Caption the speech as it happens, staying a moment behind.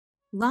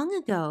Long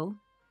ago,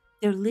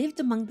 there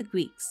lived among the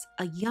Greeks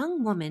a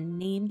young woman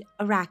named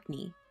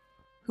Arachne,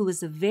 who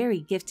was a very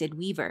gifted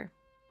weaver.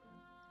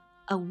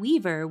 A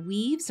weaver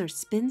weaves or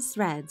spins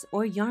threads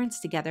or yarns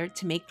together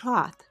to make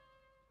cloth.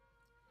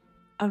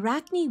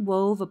 Arachne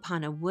wove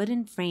upon a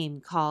wooden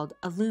frame called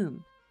a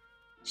loom.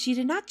 She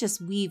did not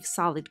just weave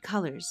solid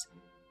colors,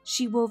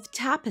 she wove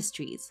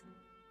tapestries,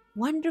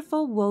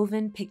 wonderful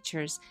woven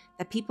pictures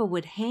that people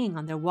would hang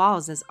on their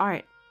walls as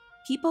art.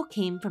 People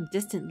came from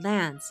distant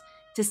lands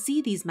to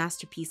see these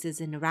masterpieces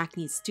in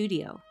Arachne's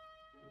studio.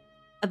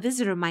 A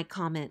visitor might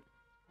comment,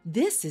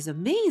 "This is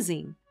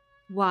amazing!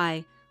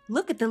 Why,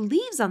 look at the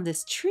leaves on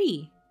this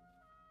tree!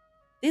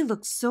 They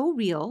look so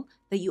real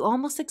that you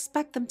almost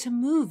expect them to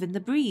move in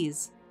the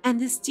breeze. And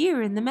this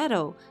deer in the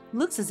meadow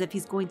looks as if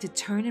he's going to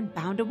turn and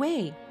bound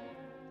away."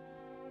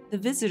 The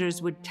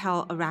visitors would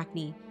tell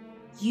Arachne,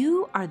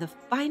 "You are the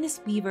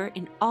finest weaver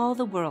in all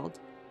the world."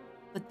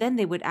 But then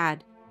they would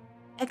add,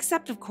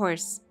 "Except, of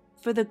course,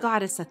 for the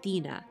goddess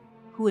Athena,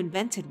 who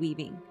invented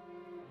weaving."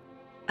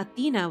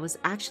 Athena was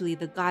actually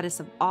the goddess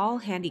of all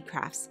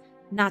handicrafts,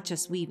 not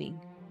just weaving.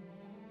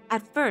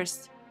 At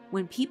first,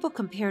 when people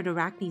compared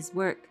Arachne's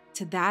work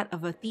to that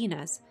of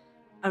Athena's,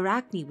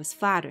 Arachne was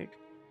flattered.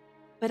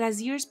 But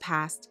as years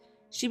passed,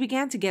 she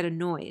began to get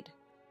annoyed.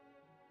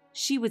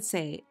 She would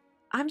say,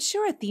 "I'm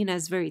sure Athena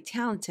is very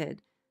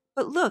talented,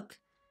 but look,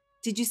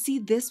 did you see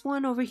this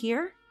one over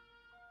here?"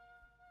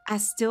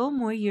 As still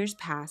more years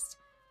passed,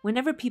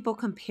 whenever people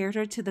compared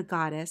her to the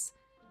goddess,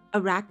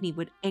 Arachne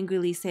would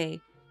angrily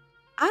say,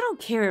 "I don't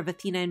care if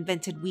Athena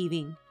invented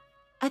weaving.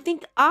 I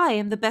think I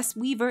am the best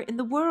weaver in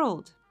the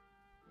world."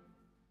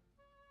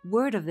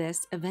 Word of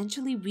this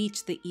eventually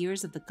reached the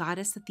ears of the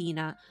goddess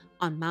Athena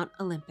on Mount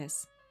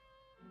Olympus.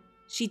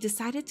 She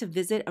decided to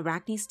visit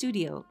Arachne's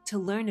studio to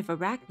learn if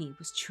Arachne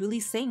was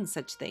truly saying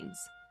such things.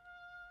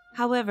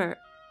 However,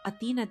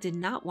 Athena did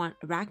not want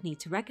Arachne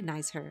to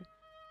recognize her,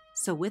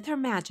 so with her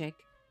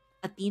magic,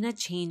 Athena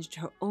changed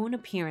her own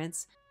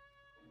appearance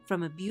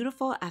from a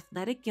beautiful,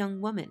 athletic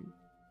young woman.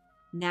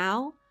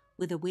 Now,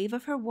 with a wave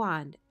of her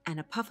wand and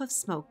a puff of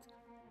smoke,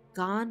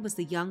 gone was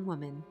the young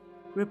woman,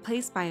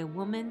 replaced by a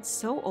woman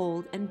so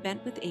old and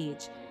bent with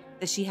age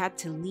that she had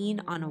to lean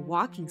on a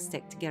walking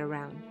stick to get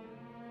around.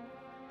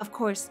 Of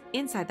course,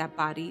 inside that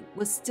body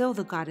was still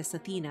the goddess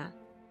Athena,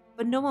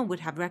 but no one would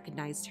have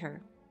recognized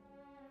her.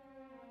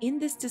 In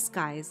this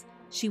disguise,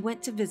 she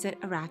went to visit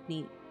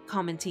Arachne,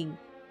 commenting,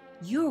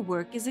 "Your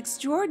work is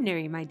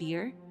extraordinary, my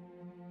dear.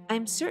 I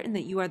am certain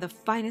that you are the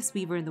finest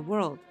weaver in the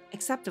world,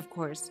 except, of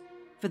course,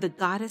 for the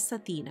goddess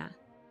Athena."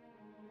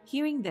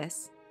 Hearing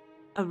this,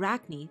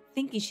 Arachne,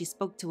 thinking she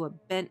spoke to a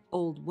bent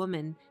old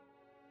woman,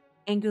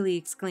 angrily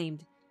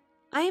exclaimed,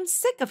 "I am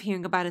sick of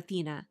hearing about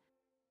Athena.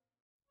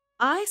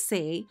 I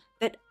say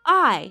that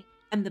I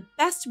am the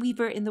best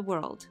weaver in the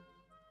world."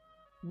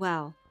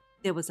 Well,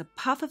 there was a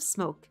puff of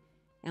smoke,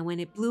 and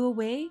when it blew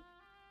away,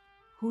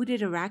 who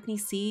did Arachne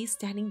see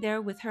standing there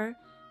with her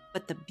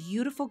but the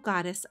beautiful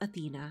goddess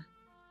Athena?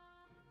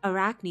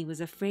 Arachne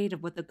was afraid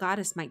of what the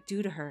goddess might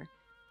do to her,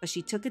 but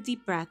she took a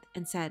deep breath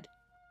and said,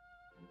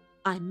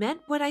 "I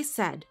meant what I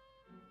said.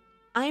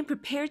 I am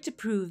prepared to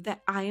prove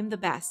that I am the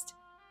best.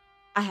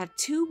 I have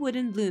 2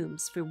 wooden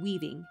looms for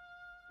weaving.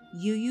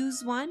 You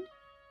use one,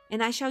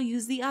 and I shall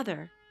use the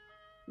other.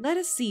 Let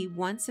us see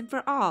once and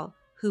for all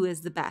who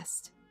is the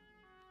best."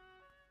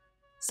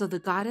 So the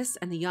goddess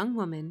and the young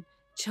woman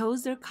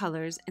chose their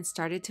colors and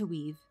started to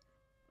weave.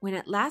 When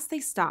at last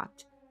they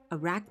stopped,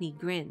 Arachne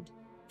grinned,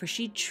 for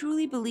she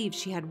truly believed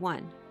she had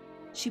won.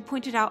 She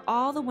pointed out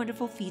all the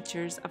wonderful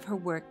features of her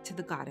work to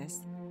the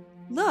goddess.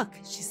 "Look,"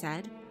 she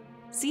said,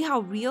 "see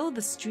how real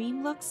the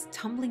stream looks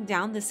tumbling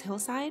down this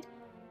hillside,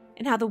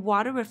 and how the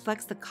water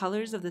reflects the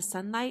colors of the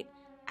sunlight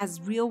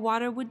as real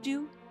water would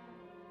do?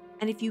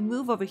 And if you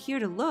move over here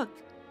to look,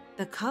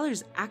 the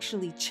colors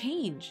actually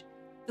change,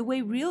 the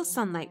way real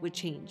sunlight would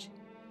change."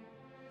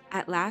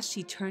 At last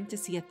she turned to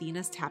see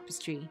Athena's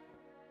tapestry.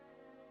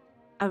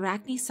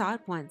 Arachne saw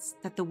at once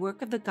that the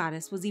work of the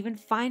goddess was even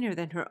finer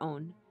than her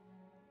own.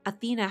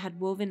 Athena had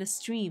woven a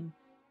stream,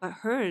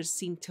 but hers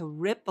seemed to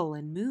ripple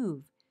and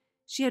move.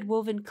 She had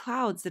woven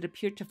clouds that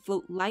appeared to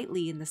float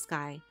lightly in the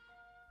sky,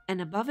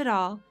 and above it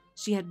all,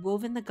 she had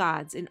woven the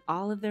gods in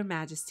all of their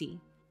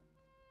majesty.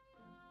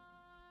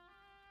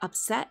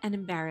 Upset and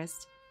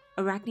embarrassed,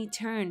 Arachne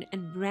turned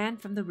and ran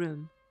from the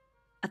room.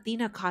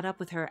 Athena caught up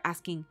with her,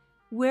 asking,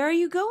 "Where are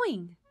you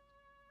going?"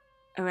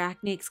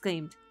 Arachne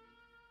exclaimed,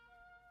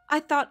 "I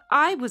thought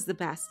I was the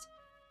best,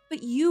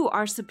 but you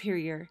are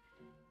superior,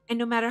 and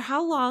no matter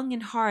how long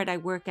and hard I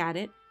work at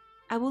it,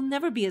 I will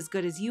never be as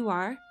good as you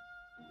are.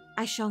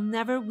 I shall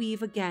never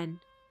weave again."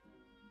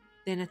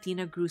 Then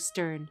Athena grew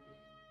stern.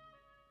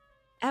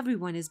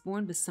 Everyone is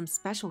born with some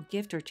special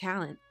gift or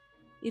talent,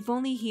 if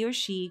only he or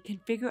she can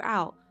figure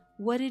out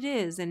what it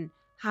is and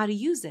how to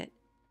use it.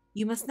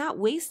 You must not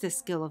waste this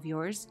skill of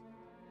yours.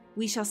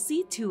 We shall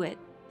see to it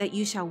that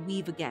you shall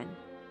weave again.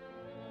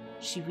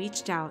 She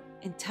reached out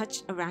and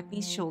touched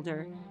Arachne's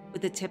shoulder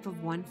with the tip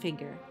of one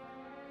finger.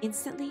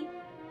 Instantly,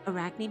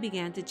 Arachne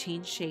began to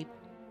change shape.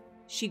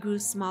 she grew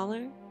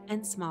smaller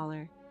and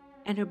smaller,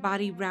 and her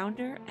body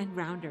rounder and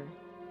rounder.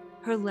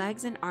 Her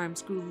legs and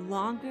arms grew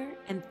longer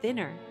and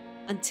thinner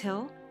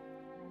until,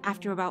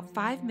 after about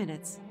 5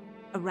 minutes,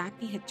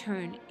 Arachne had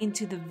turned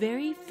into the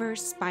very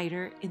first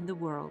spider in the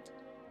world.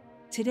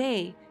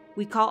 Today,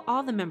 we call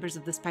all the members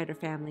of the spider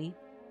family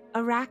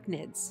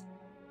arachnids.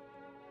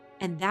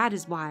 And that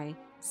is why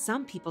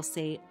some people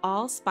say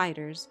all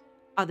spiders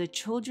are the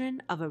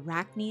children of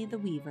Arachne the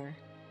Weaver.